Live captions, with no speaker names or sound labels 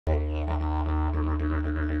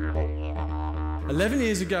11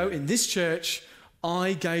 years ago in this church,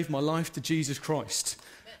 I gave my life to Jesus Christ.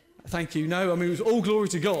 Thank you. No, I mean, it was all glory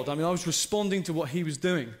to God. I mean, I was responding to what he was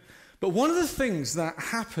doing. But one of the things that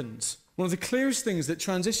happened, one of the clearest things that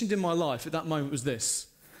transitioned in my life at that moment was this.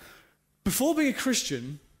 Before being a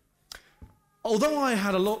Christian, although I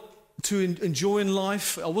had a lot to enjoy in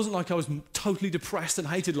life, I wasn't like I was totally depressed and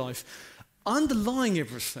hated life. Underlying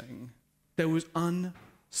everything, there was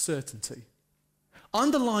uncertainty.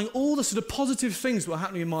 Underlying all the sort of positive things that were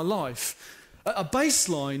happening in my life, at a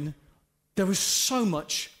baseline, there was so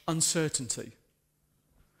much uncertainty.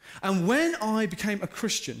 And when I became a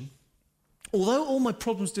Christian, although all my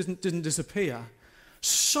problems didn't disappear,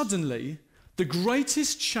 suddenly the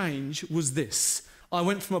greatest change was this. I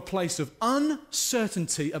went from a place of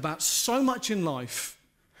uncertainty about so much in life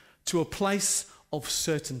to a place of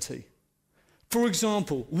certainty. For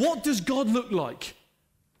example, what does God look like?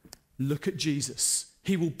 Look at Jesus.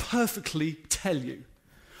 He will perfectly tell you.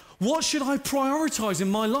 What should I prioritize in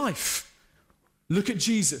my life? Look at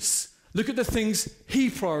Jesus. Look at the things he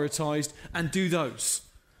prioritized and do those.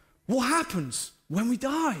 What happens when we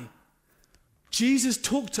die? Jesus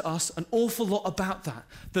talked to us an awful lot about that.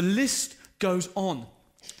 The list goes on.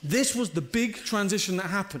 This was the big transition that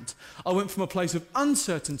happened. I went from a place of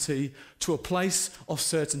uncertainty to a place of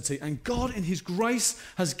certainty. And God, in his grace,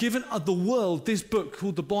 has given the world this book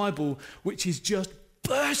called the Bible, which is just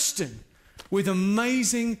bursting with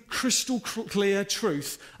amazing, crystal clear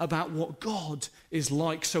truth about what God is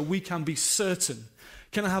like, so we can be certain.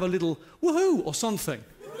 Can I have a little woohoo or something?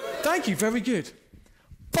 Thank you, very good.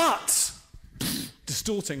 But,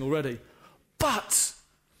 distorting already, but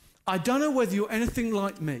I don't know whether you're anything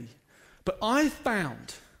like me, but I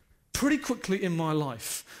found pretty quickly in my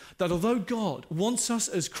life that although God wants us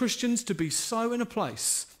as Christians to be so in a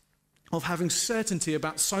place of having certainty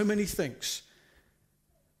about so many things,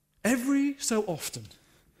 every so often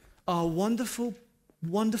our wonderful,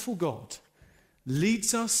 wonderful God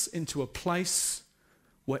leads us into a place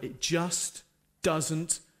where it just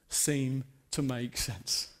doesn't seem to make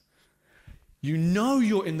sense. You know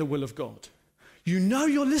you're in the will of God. You know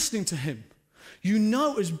you're listening to him. You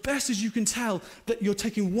know as best as you can tell that you're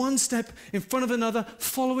taking one step in front of another,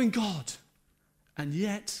 following God. And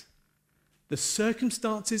yet, the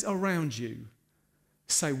circumstances around you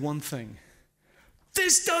say one thing.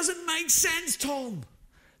 This doesn't make sense, Tom.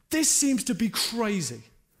 This seems to be crazy.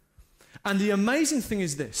 And the amazing thing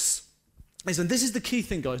is this, and this is the key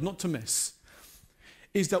thing, guys, not to miss,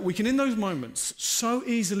 is that we can in those moments so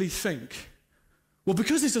easily think, well,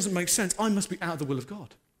 because this doesn't make sense, I must be out of the will of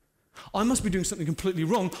God. I must be doing something completely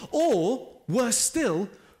wrong. Or, worse still,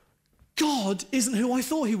 God isn't who I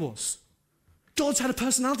thought he was. God's had a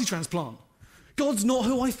personality transplant. God's not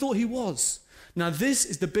who I thought he was. Now, this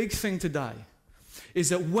is the big thing today, is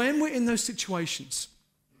that when we're in those situations,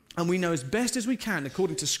 and we know as best as we can,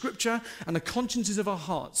 according to Scripture and the consciences of our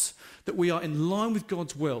hearts, that we are in line with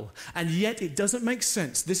God's will, and yet it doesn't make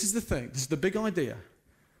sense. This is the thing, this is the big idea,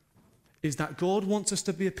 is that God wants us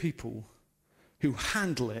to be a people who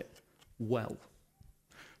handle it well,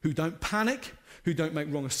 who don't panic, who don't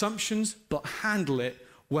make wrong assumptions, but handle it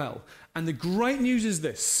well. And the great news is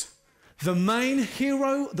this. The main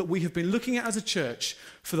hero that we have been looking at as a church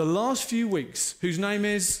for the last few weeks, whose name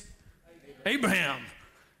is Abraham.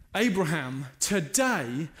 Abraham,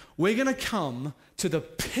 today we're going to come to the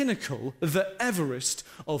pinnacle, the Everest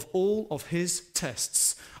of all of his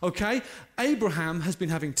tests. Okay? Abraham has been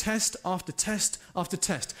having test after test after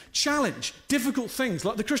test. Challenge, difficult things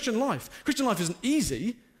like the Christian life. Christian life isn't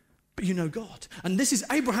easy, but you know God. And this is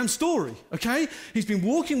Abraham's story, okay? He's been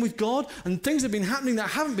walking with God and things have been happening that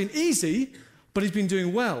haven't been easy, but he's been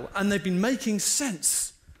doing well and they've been making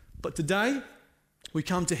sense. But today, we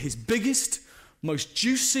come to his biggest, most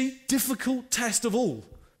juicy, difficult test of all,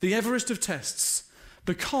 the Everest of tests,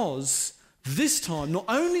 because this time, not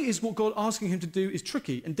only is what God asking him to do is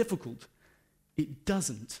tricky and difficult, it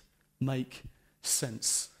doesn't make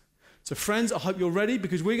sense. So friends, I hope you're ready,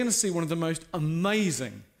 because we're going to see one of the most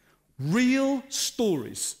amazing, real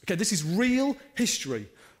stories. Okay, this is real history,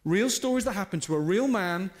 real stories that happened to a real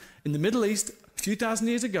man in the Middle East a few thousand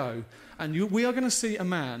years ago, and we are going to see a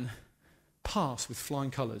man pass with flying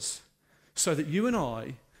colours, so that you and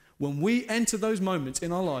I, when we enter those moments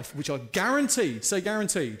in our life, which are guaranteed, say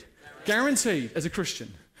guaranteed, guaranteed as a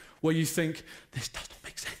Christian, where you think, this does not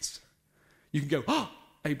make sense. You can go,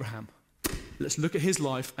 Abraham, let's look at his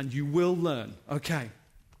life and you will learn. Okay,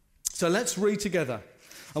 so let's read together.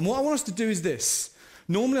 And what I want us to do is this.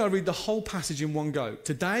 Normally I read the whole passage in one go.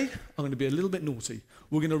 Today, I'm going to be a little bit naughty.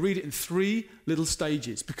 We're going to read it in 3 little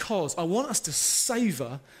stages, because I want us to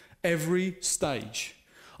savour every stage.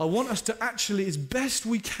 I want us to actually, as best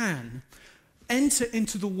we can, enter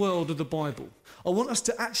into the world of the Bible. I want us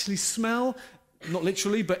to actually smell, not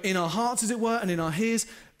literally, but in our hearts, as it were, and in our ears,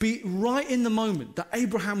 be right in the moment that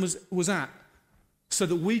Abraham was at, so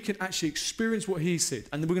that we can actually experience what he said.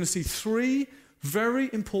 And we're going to see 3 very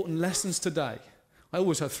important lessons today. I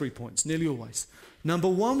always have 3 points, nearly always. Number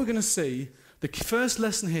 1, we're going to see the first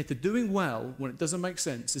lesson here to doing well when it doesn't make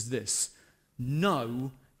sense is this: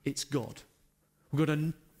 know it's God. We've got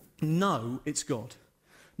to know it's God.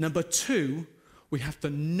 Number 2, we have to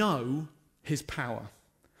know his power.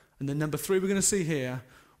 And then number 3, we're going to see here,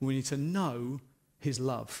 we need to know his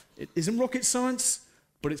love. It isn't rocket science,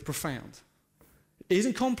 but it's profound. It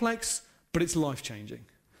isn't complex, but it's life-changing.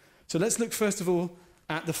 So let's look first of all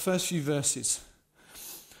at the first few verses.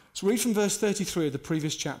 Let's read from verse 33 of the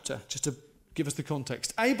previous chapter, just to give us the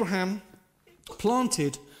context. Abraham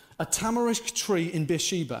planted a tamarisk tree in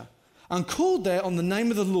Beersheba and called there on the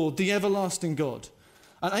name of the Lord, the everlasting God.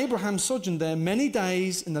 And Abraham sojourned there many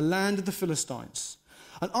days in the land of the Philistines.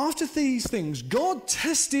 And after these things, God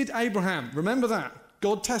tested Abraham. Remember that.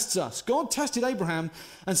 God tests us. God tested Abraham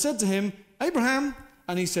and said to him, Abraham,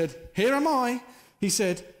 and he said, here am I. He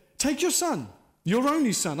said, take your son, your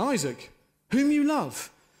only son, Isaac, whom you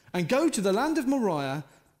love, and go to the land of Moriah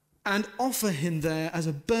and offer him there as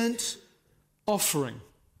a burnt offering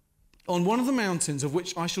on one of the mountains of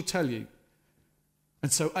which I shall tell you.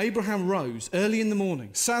 And so Abraham rose early in the morning,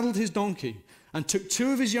 saddled his donkey, and took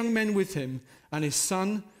 2 of his young men with him and his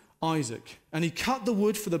son Isaac. And he cut the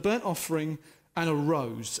wood for the burnt offering and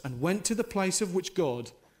arose and went to the place of which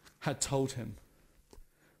God had told him.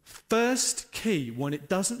 First key when it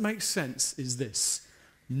doesn't make sense is this: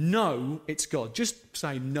 know it's God. Just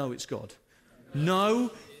say, know it's God.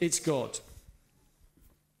 Know it's God.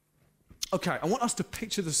 Okay, I want us to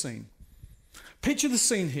picture the scene. Picture the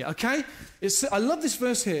scene here, okay? I love this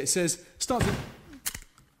verse here. It says, starts with,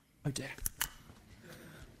 oh dear. I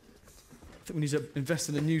think we need to invest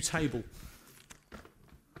in a new table.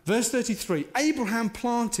 Verse 33, Abraham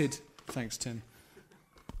planted, thanks Tim,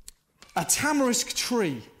 a tamarisk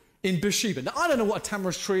tree in Beersheba. Now, I don't know what a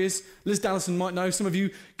tamarisk tree is. Liz Dallison might know. Some of you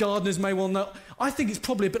gardeners may well know. I think it's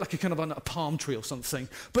probably a bit like a kind of a palm tree or something.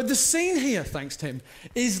 But the scene here, thanks Tim,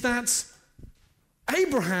 is that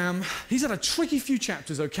Abraham, he's had a tricky few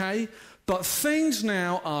chapters, okay? But things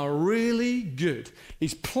now are really good.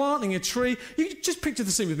 He's planting a tree. You can just picture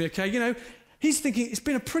the scene with me, okay? You know, he's thinking, it's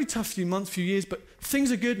been a pretty tough few months, few years, but things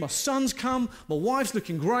are good. My son's come. My wife's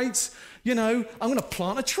looking great. You know, I'm going to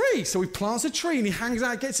plant a tree. So he plants a tree and he hangs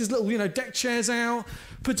out, gets his little, deck chairs out,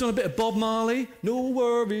 puts on a bit of Bob Marley. No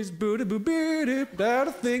worries, about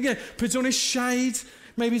a thing. Yeah, puts on his shades.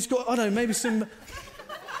 Maybe he's got, I don't know, maybe some...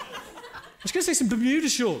 I was going to say some Bermuda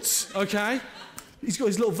shorts, okay? He's got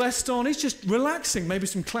his little vest on. He's just relaxing. Maybe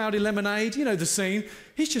some cloudy lemonade. You know the scene.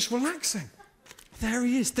 He's just relaxing. There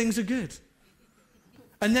he is. Things are good.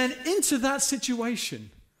 And then into that situation,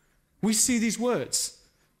 we see these words.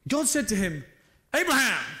 God said to him,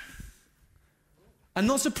 Abraham. And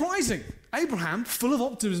not surprising, Abraham, full of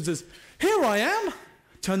optimism, says, here I am.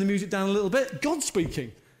 Turn the music down a little bit. God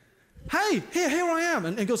speaking. Hey, here I am.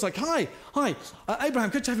 And God's like, hi. Abraham,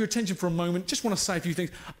 could I have your attention for a moment? Just want to say a few things.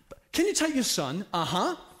 Can you take your son?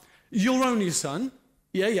 Your only son.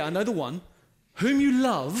 Yeah, I know the one. Whom you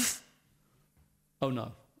love. Oh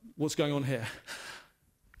no, what's going on here?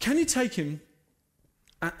 Can you take him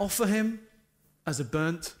and offer him as a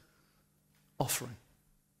burnt offering?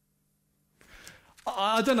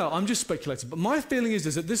 I don't know, I'm just speculating. But my feeling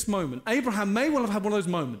is at this moment, Abraham may well have had one of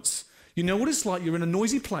those moments. You know what it's like? You're in a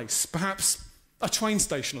noisy place, perhaps a train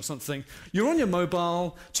station or something. You're on your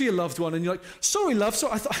mobile to your loved one, and you're like, "Sorry, love,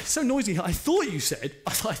 sorry, so noisy. I thought you said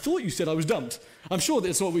I was dumped. I'm sure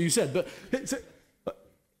that's not what you said, but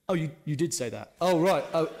oh, you did say that. Oh, right.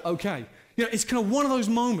 Oh, okay. It's kind of one of those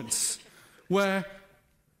moments where,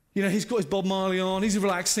 he's got his Bob Marley on, he's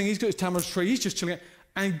relaxing, he's got his tamarisk tree, he's just chilling out,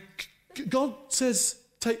 and God says,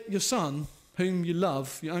 "Take your son, whom you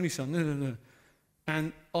love, your only son." No.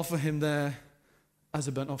 And offer him there as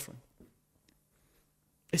a burnt offering.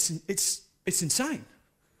 It's insane.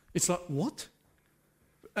 It's like, what?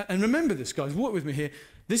 And remember this, guys, walk with me here.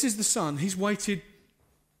 This is the son he's waited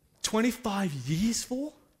 25 years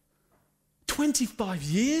for. 25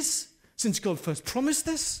 years since God first promised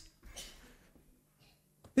this.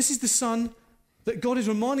 This is the son that God is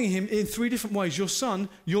reminding him in 3 different ways. Your son,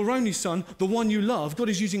 your only son, the one you love. God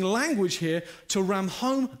is using language here to ram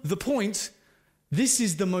home the point. This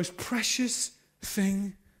is the most precious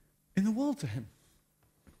thing in the world to him.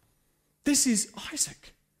 This is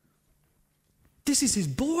Isaac. This is his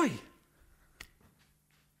boy.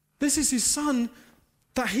 This is his son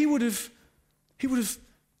that he would have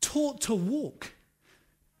taught to walk.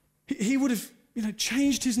 He would have,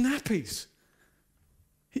 changed his nappies.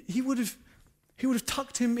 He would have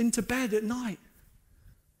tucked him into bed at night.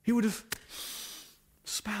 He would have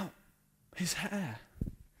spat his hair.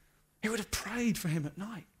 He would have prayed for him at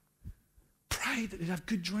night. Prayed that he'd have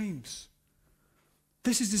good dreams.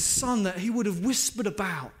 This is his son that he would have whispered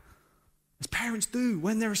about, as parents do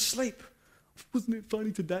when they're asleep. Wasn't it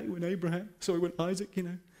funny today when when Isaac,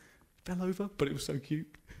 fell over, but it was so cute.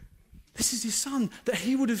 This is his son that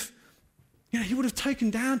he would have taken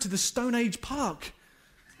down to the Stone Age park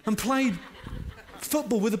and played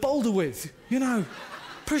football with a boulder with,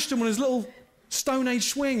 pushed him on his little Stone Age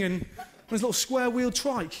swing and on his little square wheel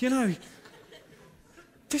trike,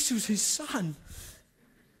 This was his son.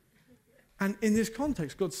 And in this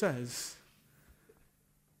context, God says,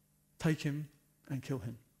 take him and kill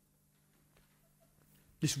him.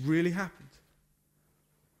 This really happened.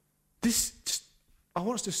 I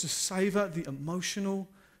want us just to savor the emotional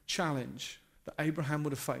challenge that Abraham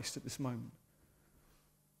would have faced at this moment.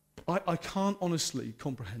 I can't honestly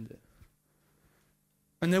comprehend it.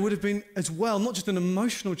 And there would have been as well, not just an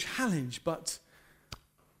emotional challenge, but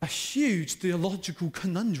a huge theological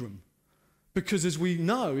conundrum. Because as we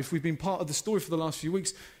know, if we've been part of the story for the last few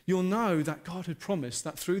weeks, you'll know that God had promised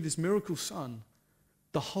that through this miracle son,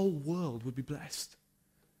 the whole world would be blessed.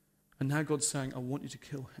 And now God's saying, I want you to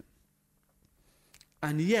kill him.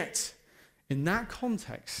 And yet, in that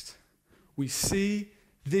context, we see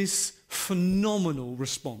this phenomenal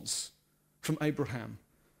response from Abraham.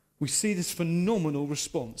 We see this phenomenal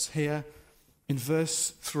response here in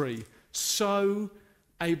verse 3. So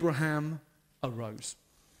Abraham arose.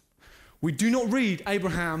 We do not read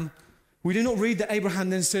that Abraham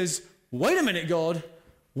then says, wait a minute, God,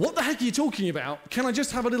 what the heck are you talking about? Can I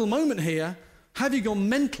just have a little moment here? Have you gone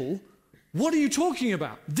mental? What are you talking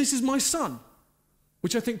about? This is my son.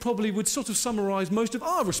 Which I think probably would sort of summarize most of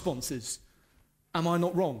our responses. Am I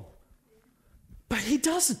not wrong? But he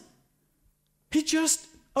doesn't. He just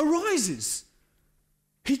arises.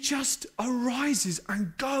 He just arises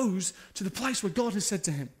and goes to the place where God has said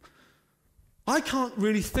to him. I can't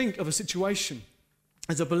really think of a situation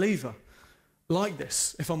as a believer like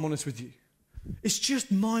this, if I'm honest with you. It's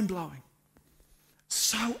just mind-blowing.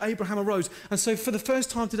 So Abraham arose. And so for the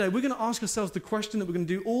first time today, we're going to ask ourselves the question that we're going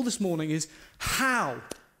to do all this morning is, how?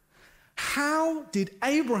 How did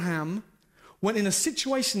Abraham, when in a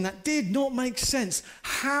situation that did not make sense,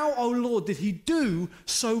 how, oh Lord, did he do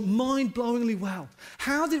so mind-blowingly well?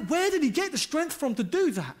 Where did he get the strength from to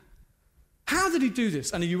do that? How did he do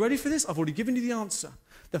this? And are you ready for this? I've already given you the answer.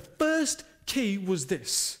 The first key was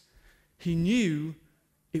this. He knew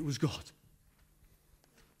it was God.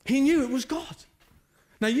 He knew it was God.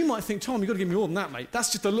 Now you might think, Tom, you've got to give me more than that, mate.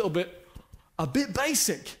 That's just a bit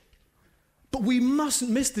basic. But we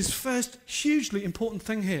mustn't miss this first hugely important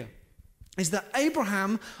thing here, is that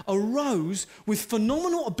Abraham arose with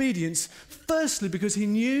phenomenal obedience, firstly because he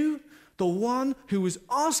knew the one who was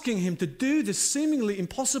asking him to do this seemingly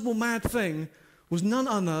impossible mad thing was none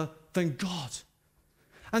other than God.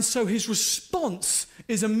 And so his response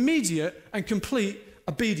is immediate and complete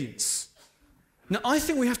obedience. Now I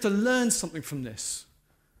think we have to learn something from this.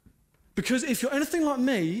 Because if you're anything like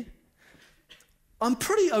me, I'm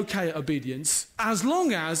pretty okay at obedience as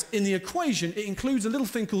long as in the equation it includes a little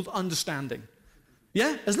thing called understanding.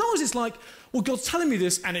 Yeah? As long as it's like, well, God's telling me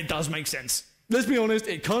this and it does make sense. Let's be honest,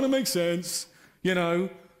 it kind of makes sense,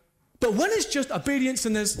 But when it's just obedience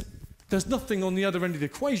and there's nothing on the other end of the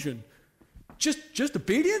equation, just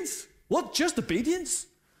obedience? What, just obedience?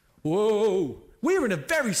 Whoa, we're in a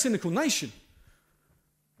very cynical nation.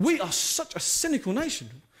 We are such a cynical nation.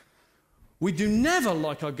 We do never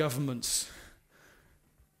like our governments.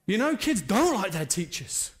 Kids don't like their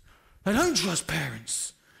teachers. They don't trust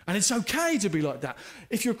parents. And it's okay to be like that.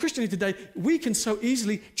 If you're a Christian today, we can so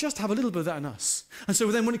easily just have a little bit of that in us. And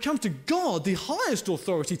so then when it comes to God, the highest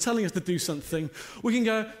authority telling us to do something, we can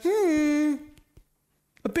go,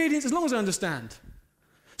 obedience as long as I understand.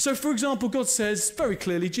 So for example, God says very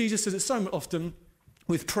clearly, Jesus says it so often,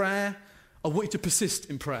 with prayer, I want you to persist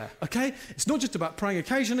in prayer, okay? It's not just about praying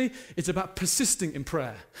occasionally, it's about persisting in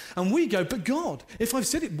prayer. And we go, but God, if I've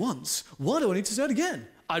said it once, why do I need to say it again?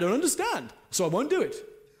 I don't understand, so I won't do it.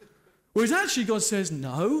 Whereas actually God says,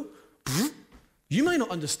 no, you may not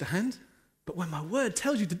understand, but when my word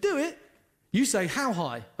tells you to do it, you say, how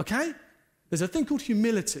high, okay? There's a thing called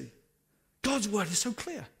humility. God's word is so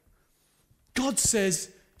clear. God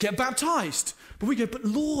says, get baptized. But we go, but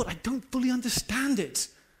Lord, I don't fully understand it.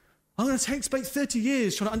 I'm going to spend 30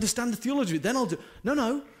 years trying to understand the theology of it, then I'll do it.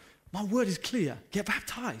 No, my word is clear. Get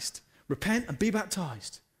baptized. repent and be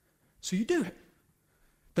baptized. So you do it.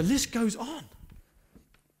 The list goes on.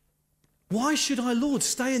 Why should I, Lord,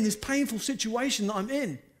 stay in this painful situation that I'm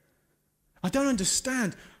in? I don't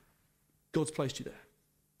understand. God's placed you there.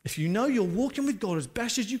 If you know you're walking with God as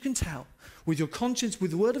best as you can tell, with your conscience,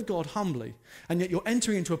 with the word of God humbly, and yet you're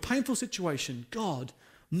entering into a painful situation, God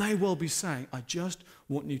may well be saying, I just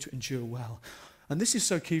want you to endure well. And this is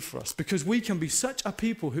so key for us because we can be such a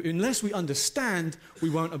people who, unless we understand, we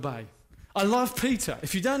won't obey. I love Peter.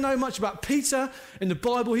 If you don't know much about Peter in the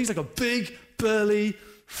Bible, he's like a big, burly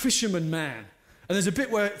fisherman man. And there's a bit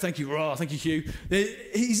where, thank you, Hugh.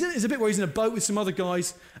 There's a bit where he's in a boat with some other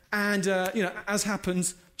guys, and as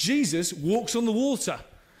happens, Jesus walks on the water.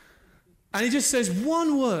 And he just says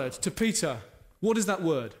one word to Peter. What is that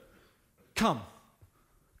word? Come.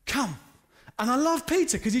 Come. And I love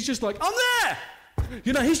Peter because he's just like, I'm there.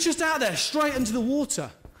 He's just out there straight into the water.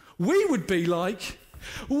 We would be like,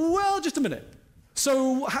 well, just a minute.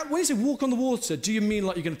 So when you say walk on the water, do you mean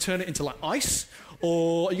like you're going to turn it into like ice?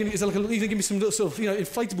 Or are you going to give me some little sort of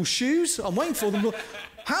inflatable shoes? I'm waiting for them.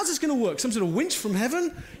 How's this going to work? Some sort of winch from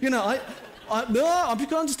heaven? No, I'm just going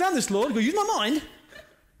to understand this, Lord. I'm going to use my mind.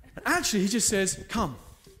 And actually, he just says, come,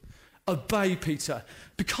 obey, Peter.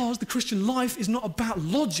 Because the Christian life is not about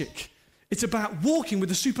logic. It's about walking with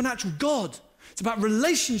the supernatural God. It's about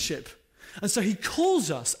relationship. And so he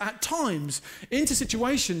calls us at times into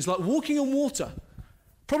situations like walking on water.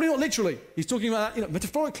 Probably not literally. He's talking about that,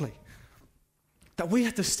 metaphorically. That we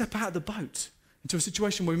have to step out of the boat into a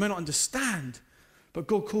situation where we may not understand, but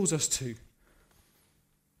God calls us to.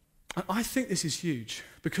 And I think this is huge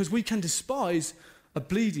because we can despise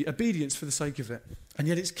obedience for the sake of it. And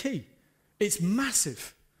yet it's key. It's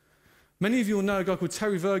massive. Many of you will know a guy called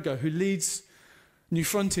Terry Virgo who leads New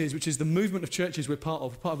Frontiers, which is the movement of churches we're part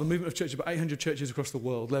of. We're part of a movement of churches, about 800 churches across the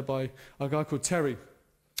world, led by a guy called Terry.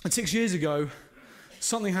 And 6 years ago,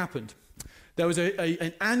 something happened. There was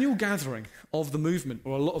an annual gathering of the movement,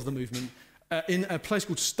 or a lot of the movement, in a place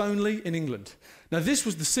called Stoneleigh in England. Now, this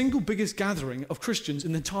was the single biggest gathering of Christians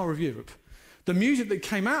in the entire of Europe. The music that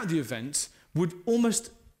came out of the event would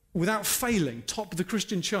almost, without failing, top the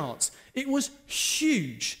Christian charts. It was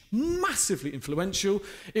huge, massively influential.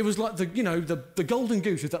 It was like the golden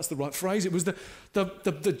goose, if that's the right phrase. It was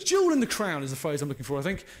the jewel in the crown is the phrase I'm looking for, I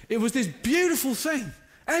think. It was this beautiful thing.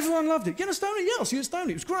 Everyone loved it. Stoneleigh? Yeah, I'll see you at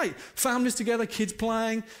Stoneleigh. It was great. Families together, kids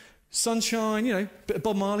playing, sunshine, bit of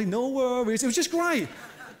Bob Marley, no worries. It was just great.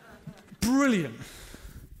 Brilliant.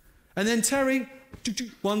 And then Terry,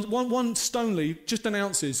 one Stoneleigh just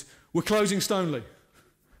announces, we're closing Stoneleigh.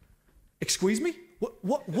 Excuse me?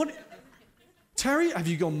 What? Terry, have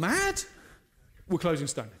you gone mad? We're closing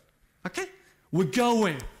Stoneleigh. Okay? We're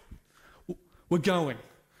going. And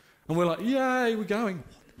we're like, yay, we're going.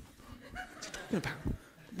 What's he talking about?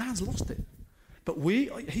 Man's lost it. But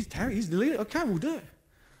he's Terry, he's the leader. Okay, we'll do it.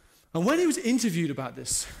 And when he was interviewed about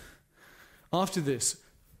this, after this,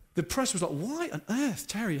 the press was like, why on earth,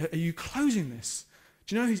 Terry, are you closing this?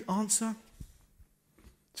 Do you know his answer?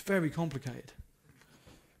 It's very complicated.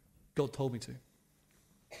 God told me to.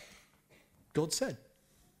 God said.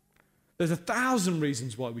 There's 1,000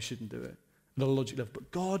 reasons why we shouldn't do it at a logic level, but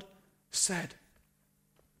God said.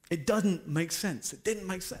 It doesn't make sense. It didn't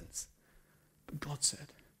make sense. But God said.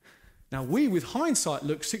 Now, we, with hindsight,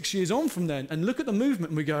 look 6 years on from then and look at the movement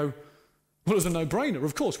and we go, well, it's a no-brainer.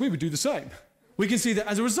 Of course, we would do the same. We can see that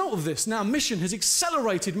as a result of this, now mission has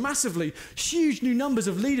accelerated massively. Huge new numbers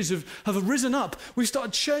of leaders have risen up. We've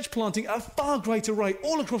started church planting at a far greater rate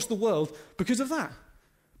all across the world because of that.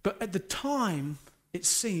 But at the time, it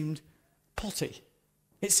seemed potty.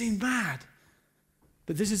 It seemed bad.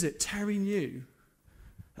 But this is it. Terry knew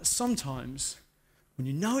that sometimes when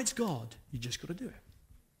you know it's God, you just got to do it.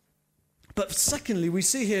 But secondly, we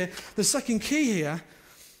see here, the second key here,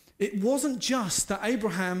 it wasn't just that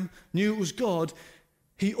Abraham knew it was God,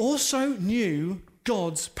 he also knew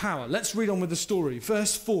God's power. Let's read on with the story.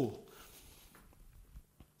 Verse 4.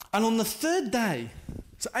 And on the third day,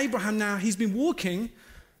 so Abraham now, he's been walking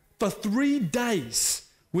for 3 days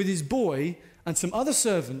with his boy and some other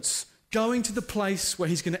servants going to the place where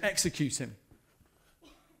he's going to execute him.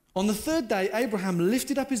 On the third day, Abraham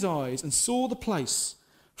lifted up his eyes and saw the place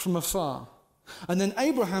from afar. And then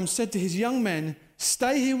Abraham said to his young men,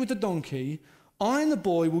 stay here with the donkey. I and the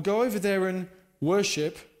boy will go over there and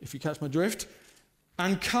worship, if you catch my drift,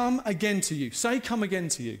 and come again to you. Say, come again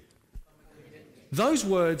to you. Those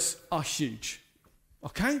words are huge.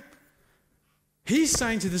 Okay? He's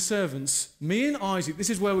saying to the servants, me and Isaac, this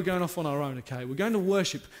is where we're going off on our own, okay? We're going to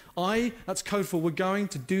worship. That's code for we're going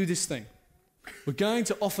to do this thing. We're going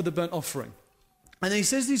to offer the burnt offering. And then he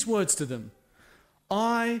says these words to them.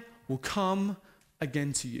 I will come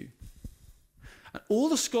again to you. And all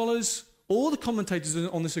the scholars, all the commentators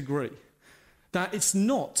on this agree that it's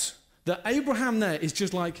not that Abraham there is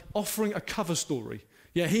just like offering a cover story.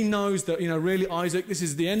 Yeah, he knows that, really Isaac, this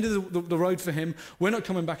is the end of the road for him. We're not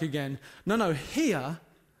coming back again. No, here,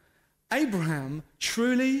 Abraham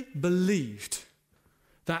truly believed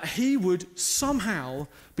that he would somehow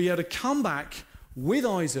be able to come back with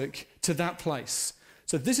Isaac to that place.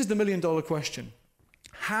 So this is the million-dollar question.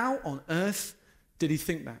 How on earth did he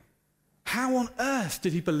think that? How on earth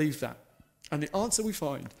did he believe that? And the answer we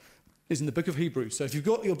find is in the book of Hebrews. So if you've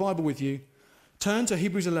got your Bible with you, turn to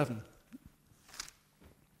Hebrews 11.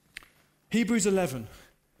 Hebrews 11.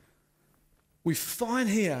 We find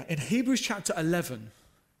here in Hebrews chapter 11,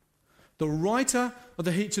 the writer of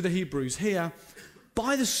to the Hebrews here,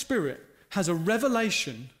 by the Spirit, has a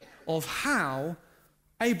revelation of how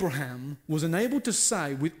Abraham was enabled to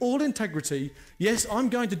say with all integrity, yes, I'm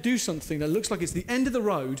going to do something that looks like it's the end of the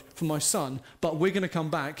road for my son, but we're going to come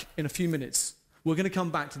back in a few minutes. We're going to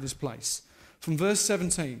come back to this place. From verse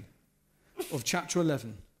 17 of chapter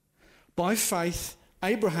 11. By faith,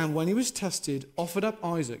 Abraham, when he was tested, offered up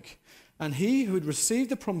Isaac, and he who had received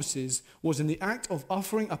the promises was in the act of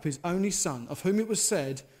offering up his only son, of whom it was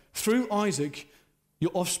said, through Isaac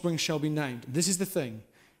your offspring shall be named. This is the thing.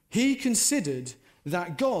 He considered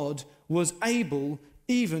that God was able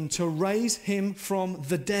even to raise him from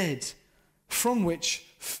the dead, from which,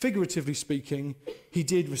 figuratively speaking, he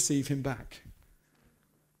did receive him back.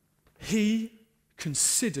 He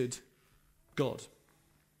considered God.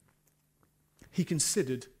 He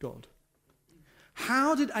considered God.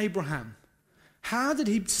 How did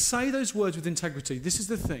he say those words with integrity? This is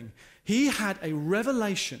the thing. He had a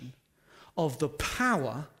revelation of the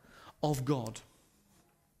power of God.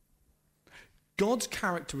 God's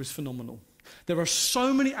character is phenomenal. There are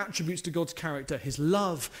so many attributes to God's character, his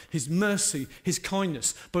love, his mercy, his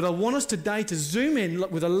kindness. But I want us today to zoom in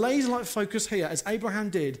with a laser-like focus here, as Abraham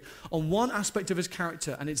did, on one aspect of his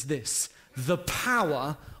character, and it's this: the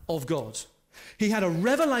power of God. He had a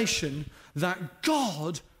revelation that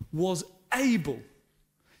God was able.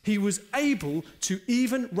 He was able to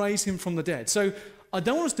even raise him from the dead. So I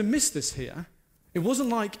don't want us to miss this here. It wasn't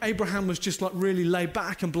like Abraham was just like really laid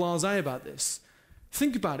back and blasé about this.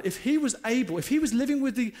 Think about it. If he was living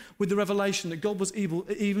with the revelation that God was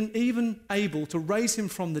even able to raise him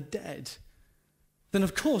from the dead, then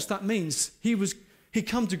of course that means he'd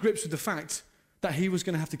come to grips with the fact that he was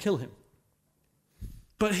going to have to kill him.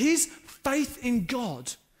 But his faith in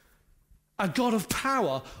God, a God of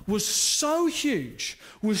power, was so huge,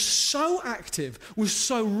 was so active, was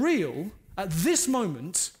so real at this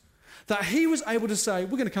moment that he was able to say,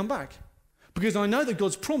 we're going to come back. Because I know that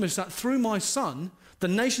God's promised that through my son, the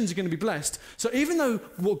nations are going to be blessed. So even though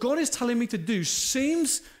what God is telling me to do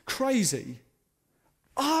seems crazy,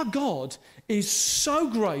 our God is so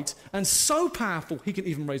great and so powerful, he can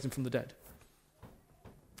even raise them from the dead.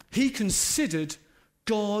 He considered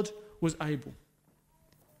God was able.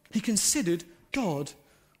 He considered God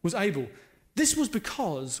was able. This was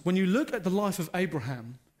because when you look at the life of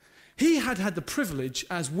Abraham, he had had the privilege,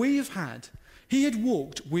 as we have had, he had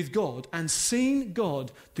walked with God and seen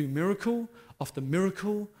God do miracle after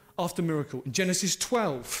miracle after miracle. In Genesis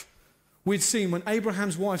 12, we'd seen when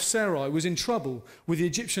Abraham's wife Sarai was in trouble with the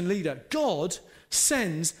Egyptian leader, God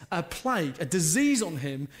sends a plague, a disease on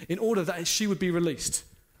him in order that she would be released.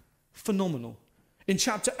 Phenomenal. In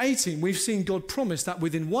chapter 18, we've seen God promise that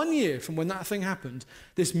within 1 year from when that thing happened,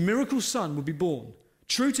 this miracle son would be born.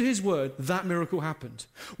 True to his word, that miracle happened.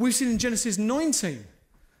 We've seen in Genesis 19,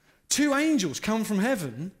 2 angels come from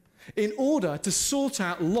heaven in order to sort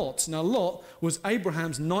out Lot. Now, Lot was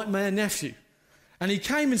Abraham's nightmare nephew. And he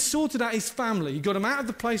came and sorted out his family. He got him out of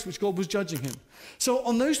the place which God was judging him. So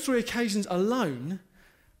on those 3 occasions alone,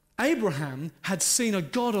 Abraham had seen a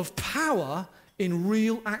God of power in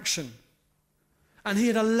real action. And he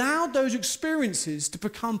had allowed those experiences to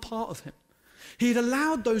become part of him. He had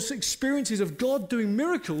allowed those experiences of God doing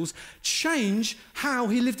miracles change how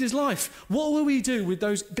he lived his life. What will we do with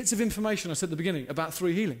those bits of information I said at the beginning about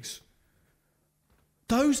 3 healings?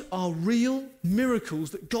 Those are real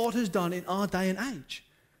miracles that God has done in our day and age.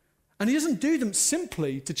 And he doesn't do them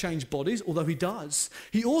simply to change bodies, although he does.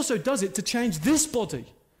 He also does it to change this body,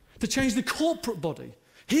 to change the corporate body.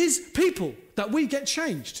 His people, that we get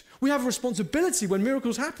changed. We have a responsibility when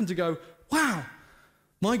miracles happen to go, wow,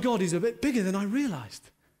 my God is a bit bigger than I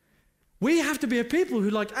realized. We have to be a people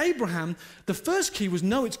who, like Abraham, the first key was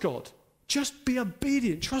know it's God. Just be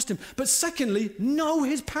obedient, trust him. But secondly, know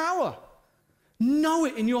his power. Know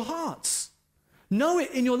it in your hearts. Know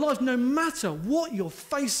it in your life, no matter what you're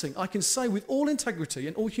facing. I can say with all integrity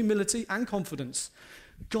and all humility and confidence,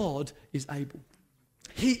 God is able.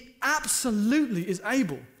 He absolutely is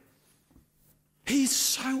able. He's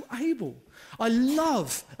so able. I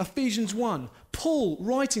love Ephesians 1. Paul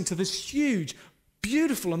writing to this huge,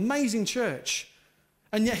 beautiful, amazing church.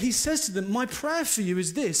 And yet he says to them, my prayer for you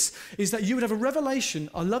is this, is that you would have a revelation,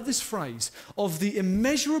 I love this phrase, of the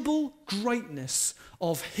immeasurable greatness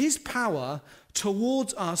of his power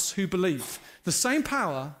towards us who believe. The same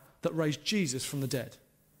power that raised Jesus from the dead.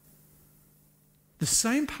 The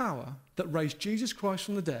same power that raised Jesus Christ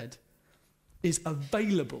from the dead is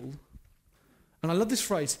available. And I love this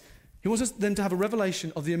phrase. He wants us then to have a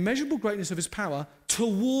revelation of the immeasurable greatness of his power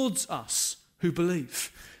towards us who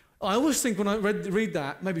believe. I always think when I read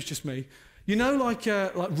that, maybe it's just me, you know, like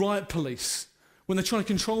riot police, when they're trying to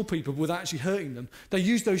control people without actually hurting them, they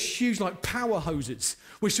use those huge like power hoses,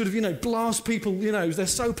 which sort of, blast people, they're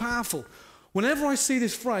so powerful. Whenever I see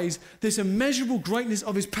this phrase, this immeasurable greatness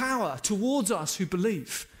of his power towards us who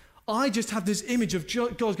believe, I just have this image of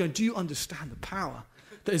God going, do you understand the power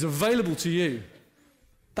that is available to you?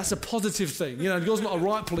 That's a positive thing. God's not a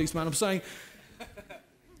riot policeman. I'm saying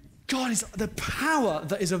God is the power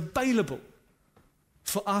that is available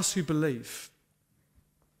for us who believe.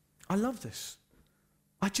 I love this.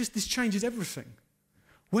 This changes everything.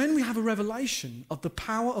 When we have a revelation of the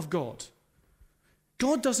power of God,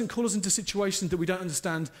 God doesn't call us into situations that we don't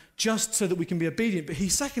understand just so that we can be obedient, but he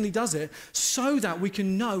secondly does it so that we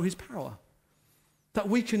can know his power. That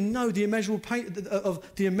we can know the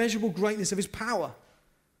immeasurable greatness of his power.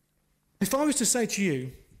 If I was to say to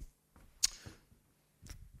you,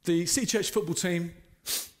 the City Church football team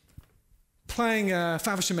playing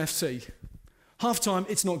Faversham FC, half-time,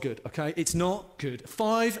 it's not good, okay? It's not good.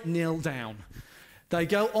 5-0 down. They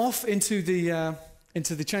go off into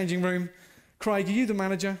the changing room. Craig, are you the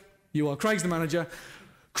manager? You are. Craig's the manager.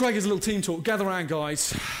 Craig has a little team talk. Gather around,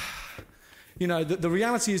 guys. The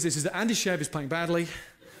reality is this, is that Andy Shev is playing badly.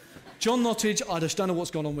 John Nottage, I just don't know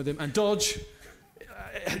what's gone on with him. And Dodge,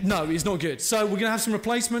 no, he's not good. So we're going to have some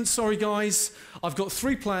replacements. Sorry, guys. I've got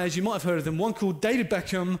 3 players. You might have heard of them. One called David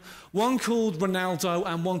Beckham, one called Ronaldo,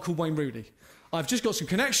 and one called Wayne Rooney. I've just got some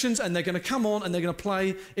connections, and they're going to come on, and they're going to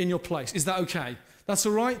play in your place. Is that okay? That's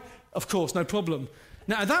all right? Of course, no problem.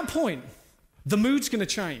 Now, at that point, the mood's going to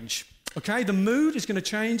change, okay? The mood is going to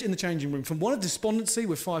change in the changing room from one of despondency,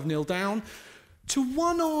 we're 5-0 down, to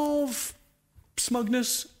one of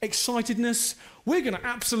smugness, excitedness. We're going to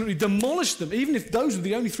absolutely demolish them. Even if those are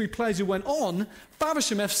the only 3 players who went on,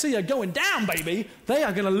 Faversham FC are going down, baby. They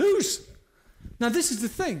are going to lose. Now, this is the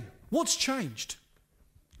thing. What's changed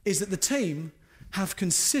is that the team have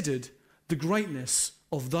considered the greatness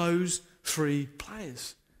of those 3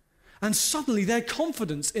 players. And suddenly their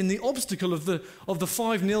confidence in the obstacle of the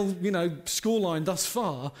 5-0, scoreline thus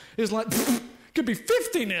far is like, could be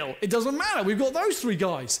 50-0. It doesn't matter. We've got those 3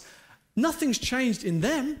 guys. Nothing's changed in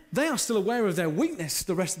them. They are still aware of their weakness,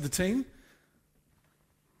 the rest of the team.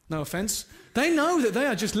 No offense. They know that they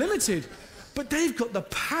are just limited. But they've got the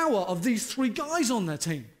power of these 3 guys on their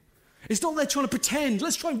team. It's not they're trying to pretend,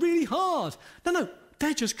 let's try really hard. No.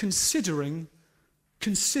 They're just considering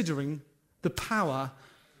the power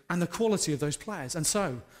and the quality of those players. And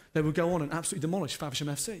so they will go on and absolutely demolish Faversham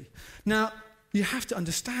FC. Now, you have to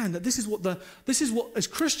understand that this is what as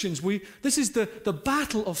Christians, this is the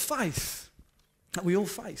battle of faith that we all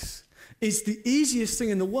face. It's the easiest thing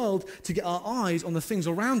in the world to get our eyes on the things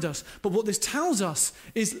around us. But what this tells us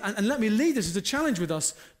is, and let me leave this as a challenge with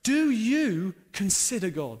us, do you consider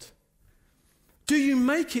God? Do you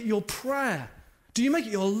make it your prayer? Do you make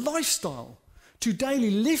it your lifestyle to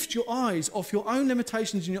daily lift your eyes off your own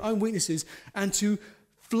limitations and your own weaknesses and to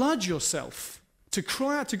flood yourself, to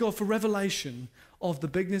cry out to God for revelation of the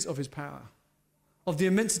bigness of his power, of the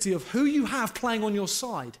immensity of who you have playing on your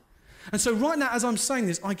side? And so right now, as I'm saying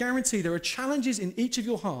this, I guarantee there are challenges in each of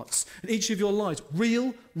your hearts, in each of your lives,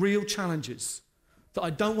 real challenges that I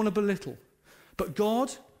don't want to belittle. But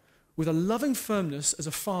God, with a loving firmness as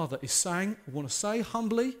a father, is saying, I want to say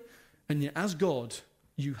humbly, and yet as God,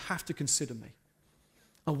 you have to consider me.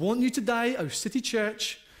 I want you today, O City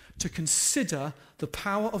Church, to consider the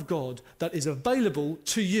power of God that is available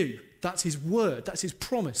to you. That's his word, that's his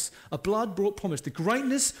promise, a blood-brought promise, the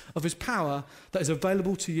greatness of his power that is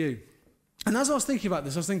available to you. And as I was thinking about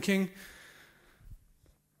this, I was thinking,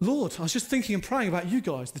 Lord, I was just thinking and praying about you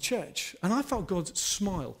guys, the church, and I felt God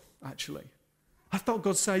smile, actually. I felt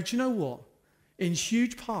God say, do you know what? In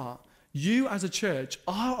huge part, you as a church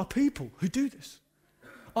are a people who do this.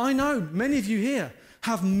 I know many of you here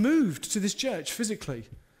have moved to this church physically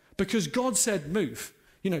because God said move.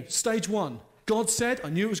 Stage 1, God said, I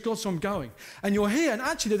knew it was God, so I'm going. And you're here, and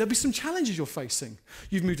actually there'll be some challenges you're facing.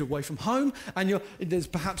 You've moved away from home, and there's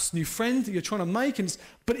perhaps a new friend that you're trying to make,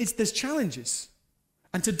 but there's challenges.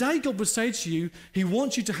 And today God would say to you, he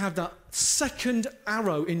wants you to have that second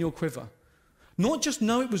arrow in your quiver. Not just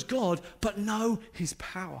know it was God, but know his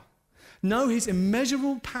power. Know his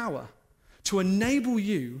immeasurable power to enable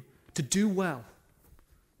you to do well.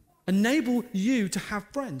 Enable you to have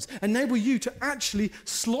friends. Enable you to actually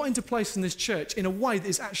slot into place in this church in a way that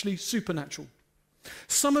is actually supernatural.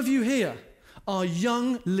 Some of you here are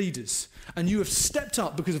young leaders, and you have stepped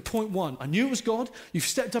up because of point one. I knew it was God. You've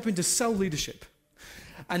stepped up into cell leadership.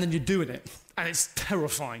 And then you're doing it. And it's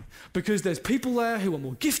terrifying because there's people there who are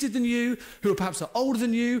more gifted than you, who are perhaps older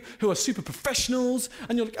than you, who are super professionals.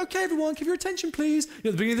 And you're like, okay, everyone, give your attention, please. You're at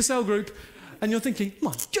the beginning of the cell group. And you're thinking,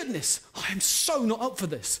 my goodness, I am so not up for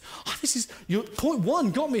this. Point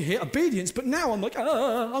one got me here, obedience, but now I'm like,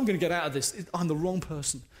 I'm going to get out of this. I'm the wrong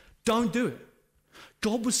person. Don't do it.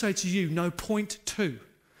 God would say to you, no, point two.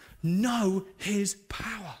 Know his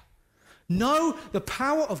power. Know the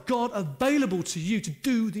power of God available to you to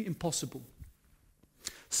do the impossible.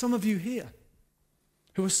 Some of you here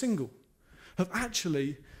who are single have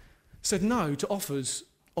actually said no to offers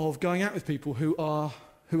of going out with people who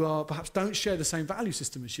perhaps don't share the same value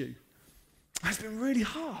system as you. It's been really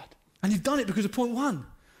hard. And you've done it because of point one,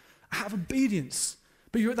 out of obedience.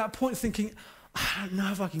 But you're at that point thinking, I don't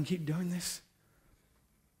know if I can keep doing this.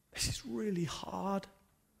 This is really hard.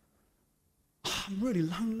 I'm really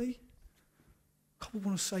lonely. God would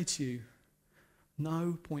want to say to you,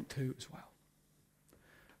 know point two as well.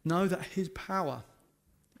 Know that his power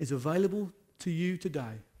is available to you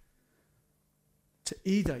today to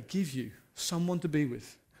either give you someone to be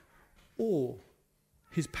with, or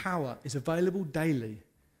his power is available daily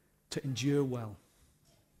to endure well.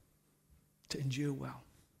 To endure well.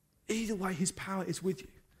 Either way, his power is with you.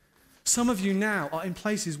 Some of you now are in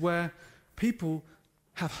places where people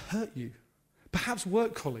have hurt you, perhaps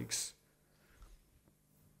work colleagues.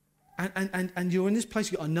 And you're in this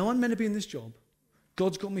place, I know I'm meant to be in this job.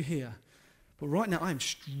 God's got me here. But right now, I am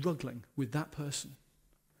struggling with that person.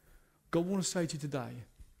 God wants to say to you today,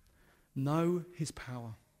 know his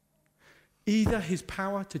power. Either his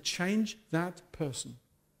power to change that person,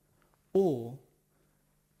 or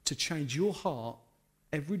to change your heart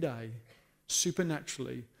every day,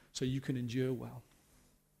 supernaturally, so you can endure well.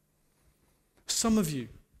 Some of you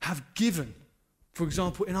have given, for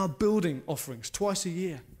example, in our building offerings twice a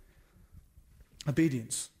year.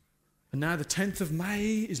 Obedience. And now the 10th of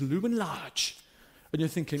May is looming large. And you're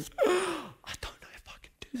thinking, I don't know if I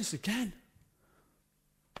can do this again.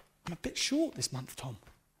 I'm a bit short this month, Tom.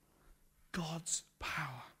 God's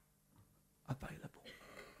power available.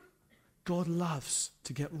 God loves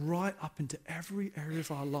to get right up into every area of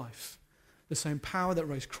our life. The same power that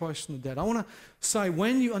raised Christ from the dead. I want to say,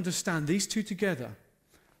 when you understand these two together,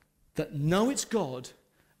 that know it's God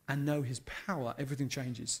and know his power, everything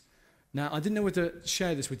changes. Now, I didn't know whether to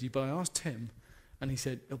share this with you, but I asked Tim, and he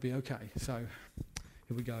said, it'll be okay. So,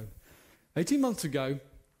 here we go. 18 months ago,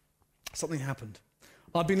 something happened.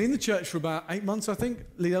 I've been in the church for about 8 months, I think,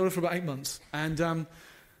 lead elder for about 8 months. And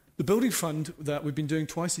the building fund that we've been doing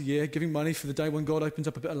twice a year, giving money for the day when God opens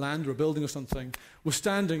up a bit of land or a building or something, was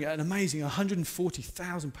standing at an amazing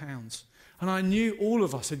 £140,000. And I knew all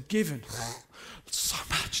of us had given so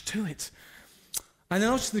much to it. And then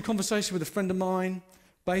I was just in a conversation with a friend of mine,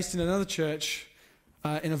 based in another church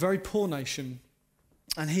in a very poor nation,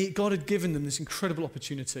 and God had given them this incredible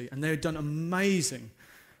opportunity, and they had done amazing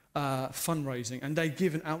fundraising, and they'd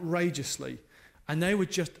given outrageously, and they were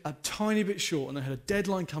just a tiny bit short, and they had a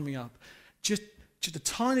deadline coming up, just a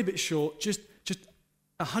tiny bit short, just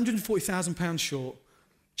 £140,000 short,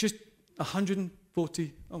 just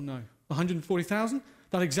 140,000?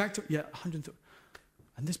 That exact, yeah, 130.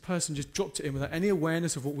 And this person just dropped it in without any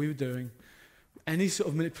awareness of what we were doing, any sort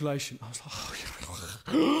of manipulation. I was like,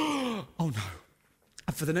 oh no.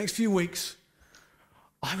 And for the next few weeks,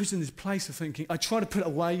 I was in this place of thinking, I tried to put it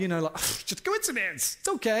away, like, just a coincidence. It's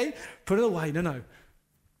okay. Put it away. No.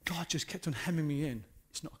 God just kept on hemming me in.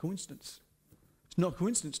 It's not a coincidence. It's not a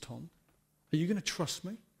coincidence, Tom. Are you going to trust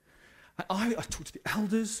me? And I talked to the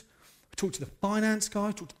elders. I talked to the finance guy.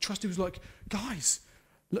 I talked to the trustee. He was like, guys,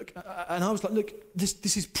 look. And I was like, look,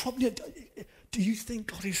 this is probably, do you think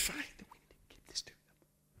God is saying that we need to give this to them?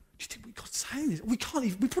 Do you think God's saying this? We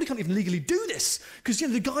probably can't even legally do this, because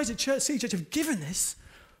the guys at City Church have given this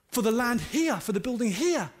for the land here, for the building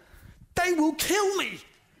here. They will kill me.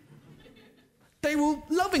 They will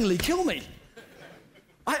lovingly kill me.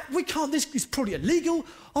 We can't, this is probably illegal.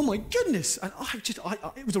 Oh my goodness. And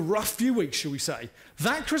it was a rough few weeks, shall we say.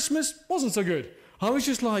 That Christmas wasn't so good. I was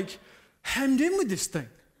just like hemmed in with this thing.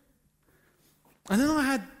 And then I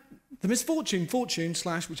had the misfortune, fortune,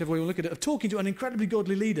 / whichever way you look at it, of talking to an incredibly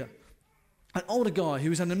godly leader. An older guy who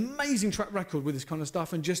has an amazing track record with this kind of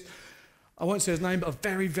stuff, and just, I won't say his name, but a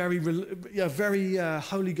very, very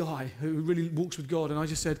holy guy who really walks with God. And I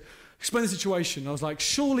just said, explain the situation. I was like,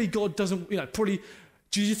 surely God doesn't, probably,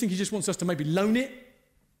 do you think he just wants us to maybe loan it,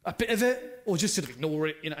 a bit of it, or just sort of ignore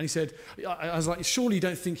it? And he said, I was like, surely you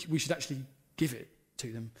don't think we should actually give it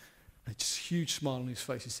to them? And just a huge smile on his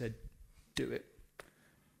face. He said, do it.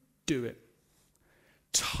 Do it.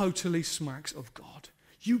 Totally smacks of God.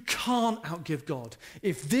 You can't outgive God.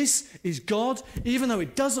 If this is God, even though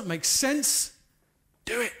it doesn't make sense,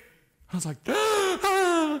 do it. I was like,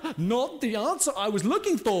 not the answer I was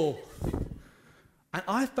looking for. And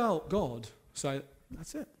I felt God say,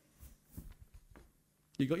 that's it.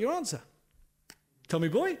 You got your answer. Tommy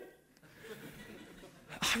boy.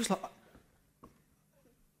 I was like,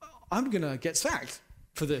 I'm going to get sacked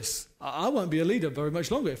for this. I won't be a leader very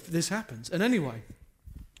much longer if this happens. And anyway,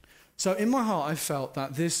 so in my heart I felt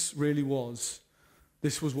that this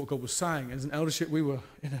was what God was saying. As an eldership, we were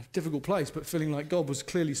in a difficult place, but feeling like God was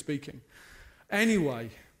clearly speaking. Anyway,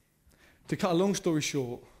 to cut a long story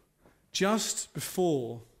short, just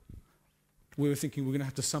before we were thinking we're going to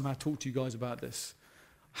have to somehow talk to you guys about this,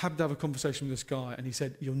 I happened to have a conversation with this guy, and he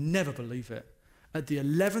said, you'll never believe it. At the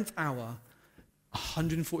 11th hour,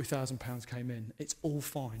 £140,000 came in. It's all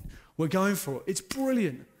fine. We're going for it. It's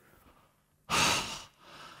brilliant.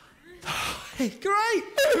 Hey, great.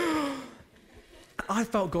 I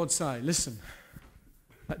felt God say, listen,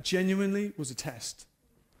 that genuinely was a test.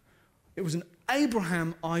 It was an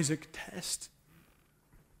Abraham-Isaac test.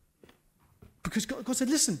 Because God said,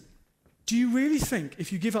 listen, do you really think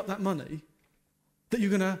if you give up that money that you're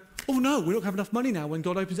going to, oh no, we don't have enough money now when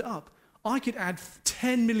God opens it up? I could add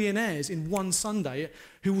 10 millionaires in one Sunday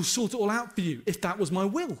who will sort it all out for you if that was my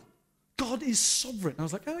will. God is sovereign. I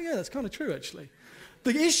was like, oh yeah, that's kind of true actually.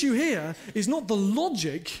 The issue here is not the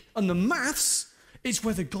logic and the maths, it's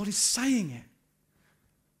whether God is saying it.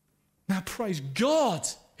 Now praise God,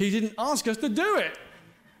 he didn't ask us to do it.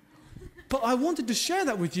 But I wanted to share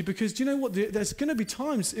that with you because do you know what? There's going to be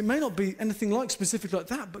times, it may not be anything like specific like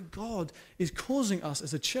that, but God is causing us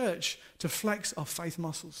as a church to flex our faith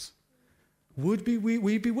muscles. Would we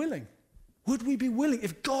be willing? Would we be willing,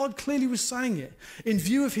 if God clearly was saying it, in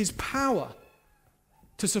view of his power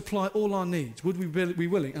to supply all our needs, would we be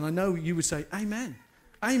willing? And I know you would say, amen,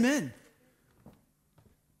 amen,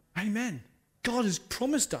 amen. God has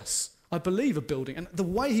promised us, I believe, a building, and the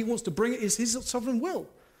way he wants to bring it is his sovereign will.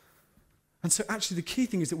 And so actually the key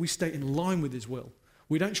thing is that we stay in line with his will.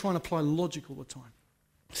 We don't try and apply logic all the time.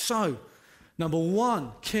 So, number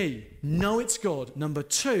one, key, know it's God. Number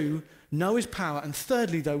two, know his power. And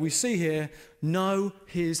thirdly, though, we see here, know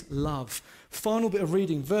his love. Final bit of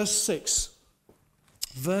reading, verse 6.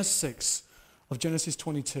 Verse 6 of Genesis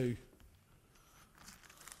 22.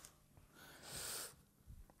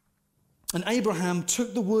 And Abraham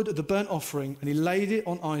took the wood of the burnt offering and he laid it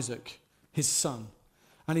on Isaac, his son.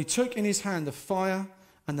 And he took in his hand the fire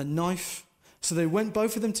and the knife. So they went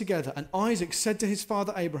both of them together. And Isaac said to his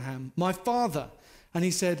father Abraham, my father. And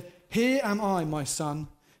he said, here am I, my son.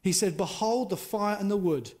 He said, behold the fire and the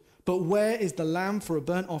wood, but where is the lamb for a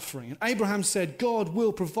burnt offering? And Abraham said, God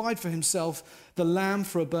will provide for himself the lamb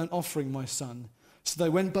for a burnt offering, my son. So they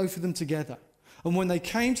went both of them together. And when they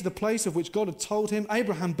came to the place of which God had told him,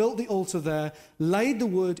 Abraham built the altar there, laid the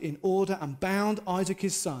wood in order, and bound Isaac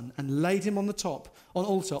his son, and laid him on the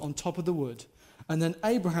altar on top of the wood. And then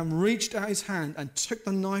Abraham reached out his hand and took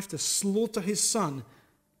the knife to slaughter his son.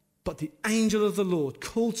 But the angel of the Lord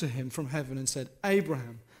called to him from heaven and said,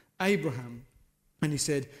 Abraham, Abraham. And he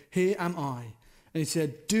said, here am I. And he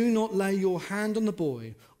said, do not lay your hand on the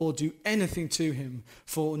boy or do anything to him,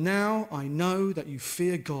 for now I know that you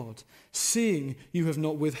fear God, seeing you have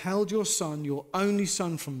not withheld your son, your only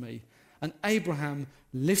son, from me. And Abraham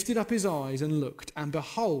lifted up his eyes and looked, and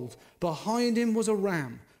behold, behind him was a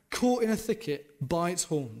ram caught in a thicket by its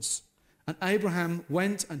horns. And Abraham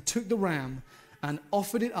went and took the ram and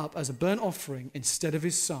offered it up as a burnt offering instead of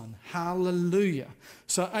his son. Hallelujah.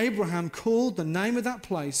 So Abraham called the name of that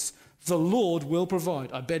place, the Lord will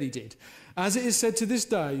provide. I bet he did. As it is said to this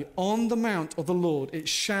day, on the mount of the Lord it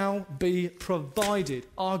shall be provided.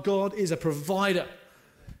 Our God is a provider.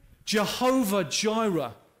 Jehovah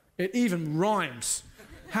Jireh. It even rhymes.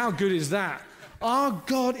 How good is that? Our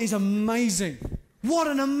God is amazing. What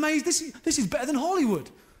an amazing... This is better than Hollywood.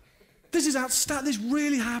 This is outstanding. This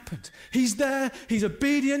really happened. He's there. He's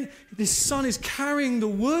obedient. His son is carrying the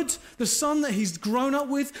wood, the son that he's grown up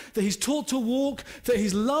with, that he's taught to walk, that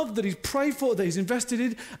he's loved, that he's prayed for, that he's invested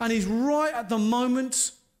in. And he's right at the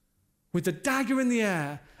moment with the dagger in the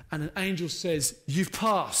air. And an angel says, "You've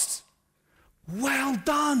passed. Well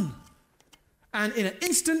done." And in an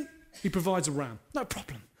instant, he provides a ram. No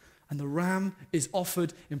problem. And the ram is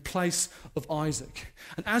offered in place of Isaac.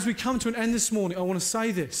 And as we come to an end this morning, I want to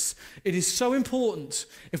say this. It is so important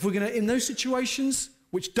if we're going to, in those situations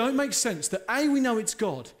which don't make sense, that A, we know it's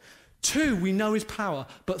God. 2, we know his power.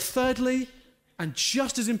 But thirdly, and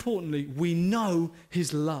just as importantly, we know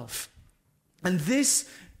his love. And this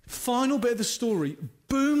final bit of the story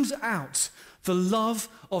booms out the love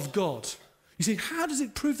of God. You see, how does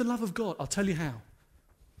it prove the love of God? I'll tell you how.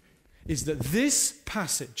 Is that this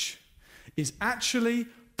passage is actually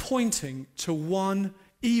pointing to one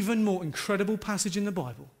even more incredible passage in the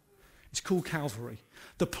Bible. It's called Calvary,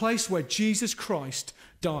 the place where Jesus Christ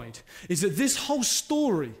died. Is that this whole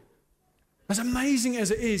story, as amazing as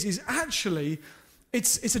it is actually,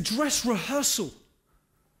 it's a dress rehearsal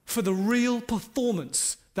for the real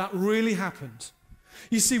performance that really happened.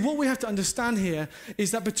 You see, what we have to understand here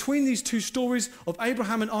is that between these two stories of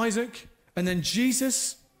Abraham and Isaac, and then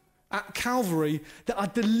Jesus at Calvary, that are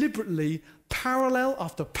deliberately parallel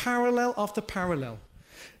after parallel after parallel.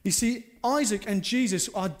 You see, Isaac and Jesus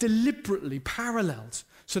are deliberately paralleled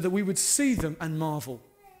so that we would see them and marvel.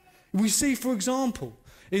 We see, for example,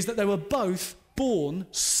 is that they were both born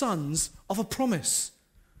sons of a promise.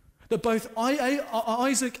 That both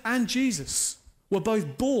Isaac and Jesus were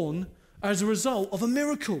both born as a result of a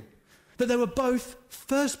miracle. That they were both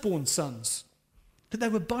firstborn sons. That they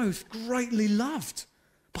were both greatly loved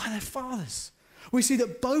by their fathers. We see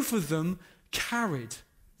that both of them carried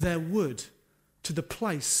their wood to the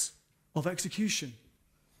place of execution.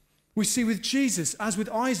 We see with Jesus, as with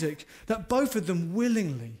Isaac, that both of them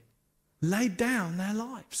willingly laid down their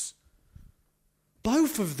lives.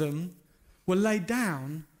 Both of them were laid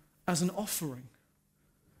down as an offering.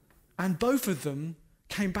 And both of them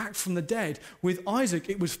came back from the dead. With Isaac,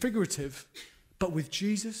 it was figurative, but with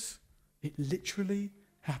Jesus, it literally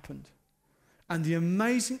happened. And the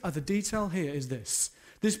amazing other detail here is this.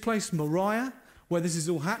 This place, Moriah, where this is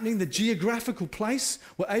all happening, the geographical place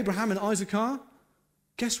where Abraham and Isaac are,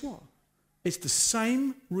 guess what? It's the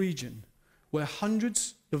same region where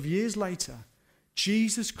hundreds of years later,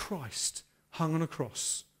 Jesus Christ hung on a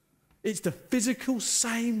cross. It's the physical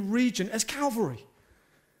same region as Calvary.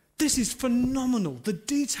 This is phenomenal, the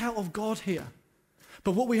detail of God here.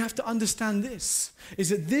 But what we have to understand is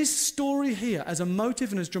that this story here, as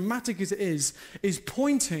emotive and as dramatic as it is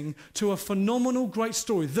pointing to a phenomenal, great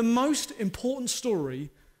story, the most important story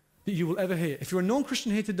that you will ever hear. If you're a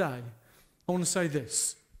non-Christian here today, I want to say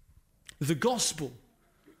this. The gospel,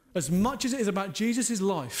 as much as it is about Jesus'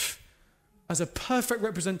 life as a perfect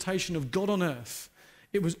representation of God on earth,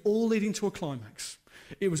 it was all leading to a climax.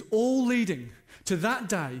 It was all leading to that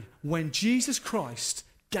day when Jesus Christ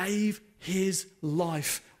gave his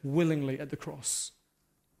life willingly at the cross.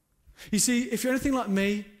 You see, if you're anything like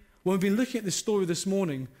me, when we've been looking at this story this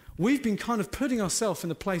morning, we've been kind of putting ourselves in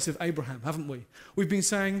the place of Abraham, haven't we? We've been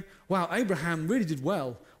saying, wow, Abraham really did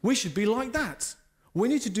well. We should be like that. We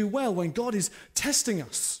need to do well when God is testing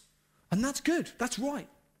us. And that's good. That's right.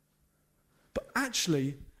 But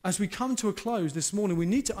actually, as we come to a close this morning, we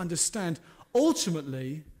need to understand,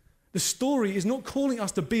 ultimately, the story is not calling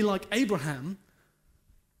us to be like Abraham,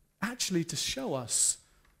 actually to show us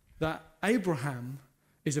that Abraham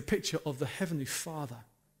is a picture of the Heavenly Father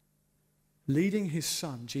leading his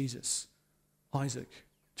son, Jesus, Isaac,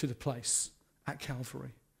 to the place at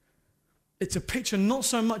Calvary. It's a picture not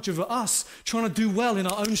so much of us trying to do well in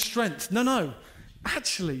our own strength. No.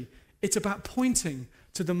 Actually, it's about pointing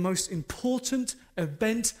to the most important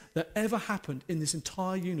event that ever happened in this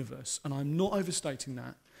entire universe, and I'm not overstating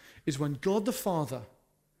that, is when God the Father,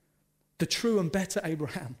 the true and better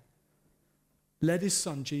Abraham, led his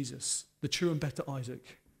son Jesus, the true and better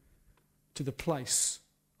Isaac, to the place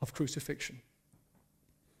of crucifixion.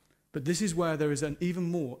 But this is where there is an even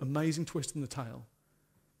more amazing twist in the tale,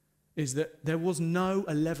 is that there was no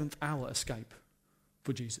 11th hour escape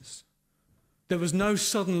for Jesus. There was no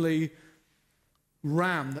suddenly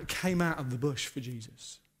ram that came out of the bush for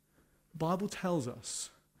Jesus. The Bible tells us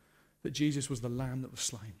that Jesus was the lamb that was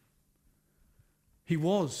slain. He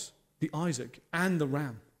was the Isaac and the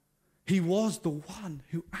ram. He was the one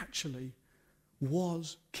who actually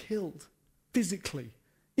was killed physically,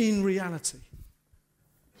 in reality.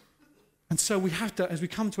 And so we have to, as we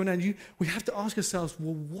come to an end, we have to ask ourselves,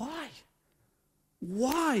 well, why?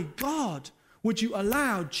 Why, God? Would you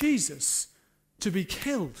allow Jesus to be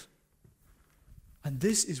killed? And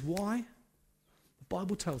this is why the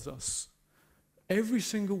Bible tells us every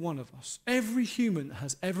single one of us, every human that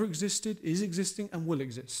has ever existed, is existing, and will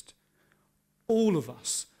exist, all of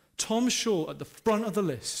us, Tom Shaw at the front of the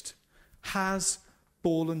list, has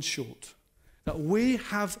fallen short. That we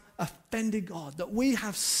have offended God, that we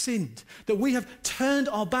have sinned, that we have turned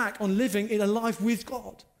our back on living in a life with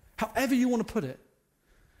God, however you want to put it.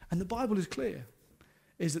 And the Bible is clear,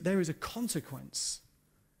 is that there is a consequence.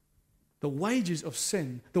 The wages of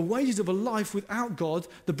sin, the wages of a life without God,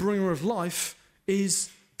 the bringer of life,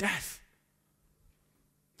 is death.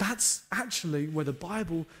 That's actually where the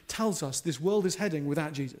Bible tells us this world is heading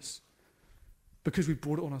without Jesus, because we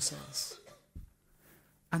brought it on ourselves.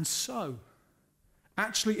 And so,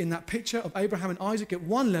 actually in that picture of Abraham and Isaac, at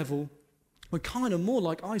one level, we're kind of more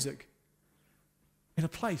like Isaac, in a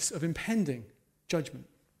place of impending judgment,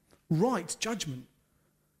 right judgment.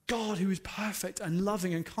 God, who is perfect and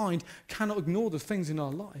loving and kind, cannot ignore the things in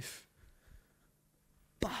our life.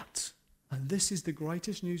 But, and this is the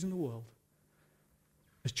greatest news in the world,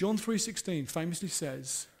 as John 3:16 famously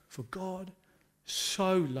says, for God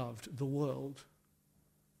so loved the world,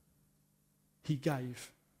 he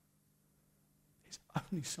gave his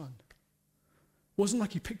only son. It wasn't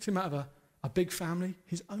like he picked him out of a big family,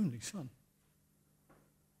 his only son.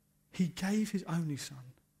 He gave his only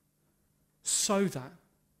son so that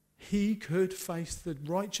he could face the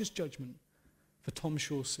righteous judgment for Tom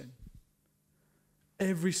Shaw's sin.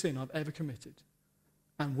 Every sin I've ever committed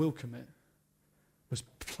and will commit was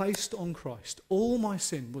placed on Christ. All my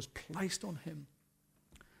sin was placed on him.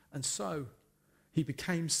 And so he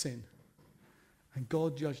became sin, and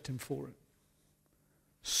God judged him for it,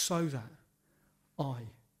 so that I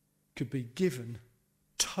could be given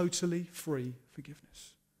totally free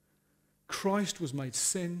forgiveness. Christ was made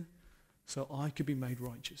sin so I could be made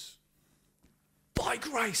righteous. By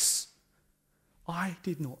grace. I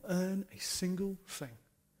did not earn a single thing.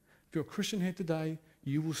 If you're a Christian here today,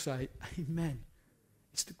 you will say, amen.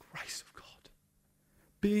 It's the grace of God.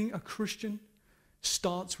 Being a Christian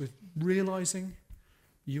starts with realizing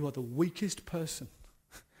you are the weakest person.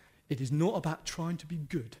 It is not about trying to be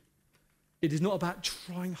good. It is not about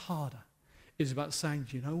trying harder. It is about saying,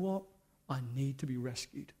 you know what? I need to be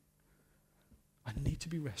rescued. I need to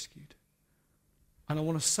be rescued. And I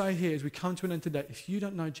want to say here, as we come to an end today, if you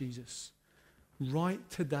don't know Jesus, right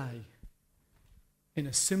today, in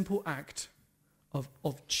a simple act of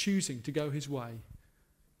choosing to go his way,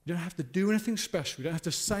 you don't have to do anything special. You don't have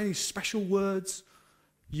to say any special words.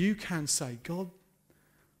 You can say, God,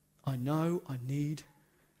 I know I need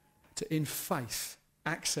to, in faith,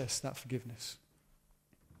 access that forgiveness.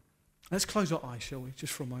 Let's close our eyes, shall we,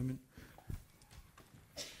 just for a moment.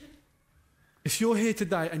 If you're here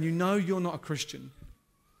today and you know you're not a Christian,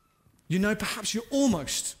 you know perhaps you're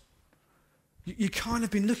almost, you kind of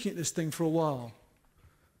been looking at this thing for a while.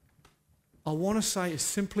 I want to say as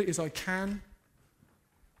simply as I can,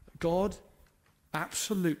 God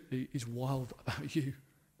absolutely is wild about you.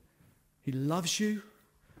 He loves you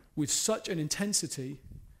with such an intensity,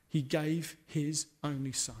 he gave his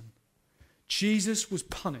only son. Jesus was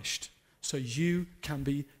punished so you can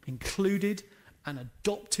be included and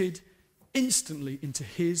adopted instantly into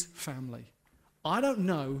his family. I don't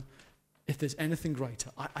know if there's anything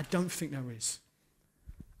greater. I don't think there is.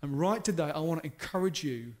 And right today, I want to encourage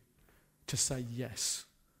you to say yes.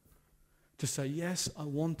 To say, yes, I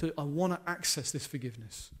want to access this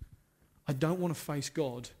forgiveness. I don't want to face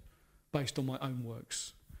God based on my own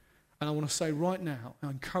works. And I want to say right now, I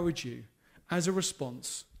encourage you, as a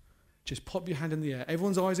response, just pop your hand in the air.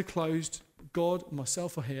 Everyone's eyes are closed. God and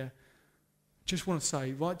myself are here. Just want to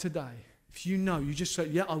say, right today, if you know, you just say,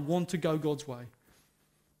 yeah, I want to go God's way.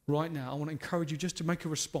 Right now, I want to encourage you just to make a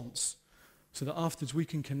response so that afterwards we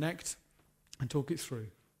can connect and talk it through.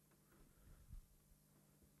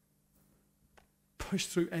 Push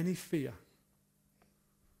through any fear.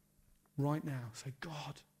 Right now, say,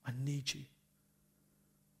 God, I need you.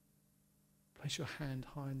 Place your hand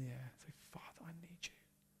high in the air. Say, Father, I need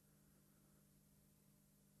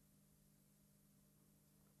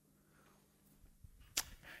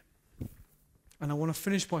you. And I want to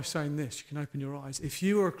finish by saying this. You can open your eyes. If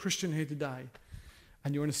you are a Christian here today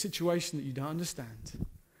and you're in a situation that you don't understand,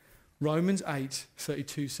 Romans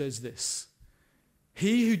 8:32 says this.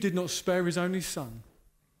 He who did not spare his only son,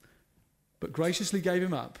 but graciously gave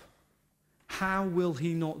him up, how will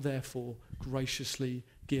he not therefore graciously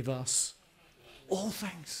give us all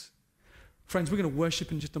things? Friends, we're going to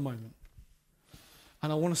worship in just a moment.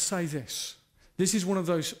 And I want to say this. This is one of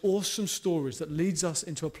those awesome stories that leads us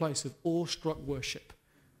into a place of awestruck worship.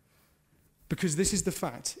 Because this is the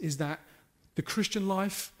fact, is that the Christian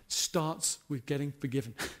life starts with getting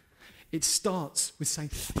forgiven. It starts with saying,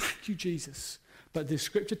 thank you, Jesus. But the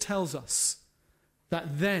scripture tells us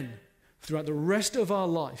that then, throughout the rest of our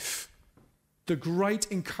life, the great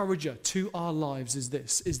encourager to our lives is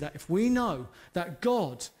this, is that if we know that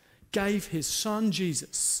God gave his son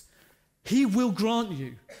Jesus, he will grant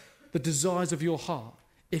you the desires of your heart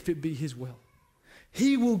if it be his will.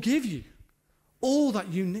 He will give you all that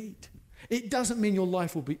you need. It doesn't mean your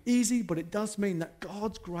life will be easy, but it does mean that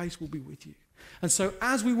God's grace will be with you. And so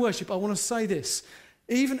as we worship, I want to say this,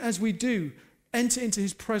 even as we do enter into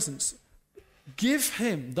his presence, give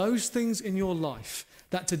him those things in your life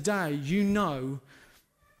that today you know,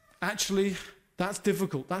 actually, that's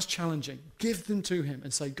difficult, that's challenging. Give them to him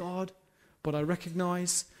and say, God, but I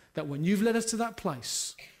recognize that when you've led us to that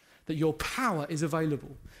place, that your power is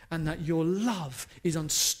available and that your love is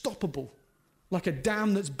unstoppable, like a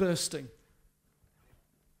dam that's bursting.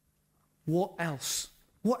 What else?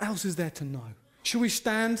 What else is there to know? Shall we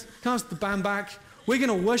stand? Can I ask the band back? We're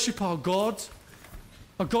going to worship our God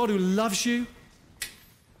who loves you.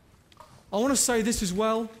 I want to say this as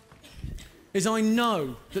well, is I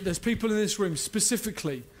know that there's people in this room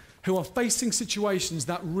specifically who are facing situations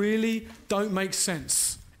that really don't make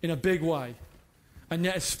sense in a big way. And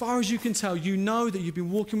yet, as far as you can tell, you know that you've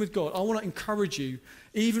been walking with God. I want to encourage you,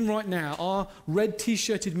 even right now, our red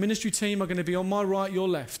t-shirted ministry team are going to be on my right, your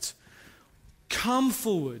left. Come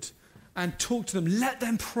forward and talk to them. Let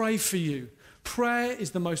them pray for you. Prayer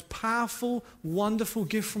is the most powerful, wonderful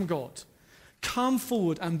gift from God. Come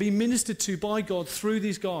forward and be ministered to by God through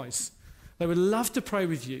these guys. They would love to pray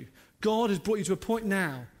with you. God has brought you to a point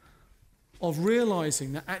now of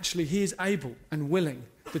realizing that actually he is able and willing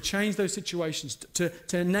to change those situations, to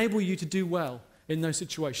enable you to do well in those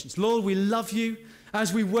situations. Lord, we love you.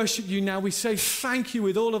 As we worship you now, we say thank you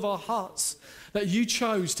with all of our hearts that you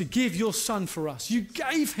chose to give your son for us. You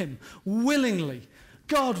gave him willingly.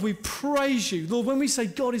 God, we praise you. Lord, when we say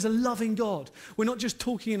God is a loving God, we're not just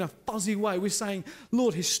talking in a fuzzy way. We're saying,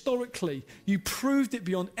 Lord, historically, you proved it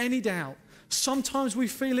beyond any doubt. Sometimes we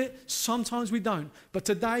feel it, sometimes we don't. But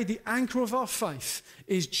today, the anchor of our faith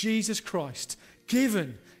is Jesus Christ,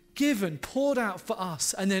 given, poured out for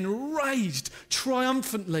us, and then raised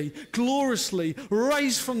triumphantly, gloriously,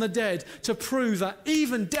 raised from the dead to prove that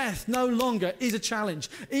even death no longer is a challenge.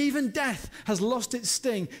 Even death has lost its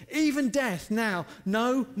sting. Even death now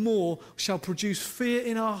no more shall produce fear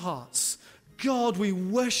in our hearts. God, we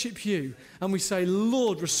worship you and we say,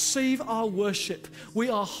 Lord, receive our worship. We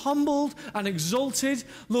are humbled and exalted.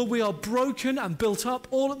 Lord, we are broken and built up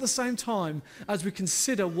all at the same time as we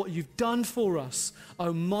consider what you've done for us.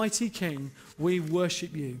 Almighty King, we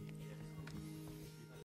worship you.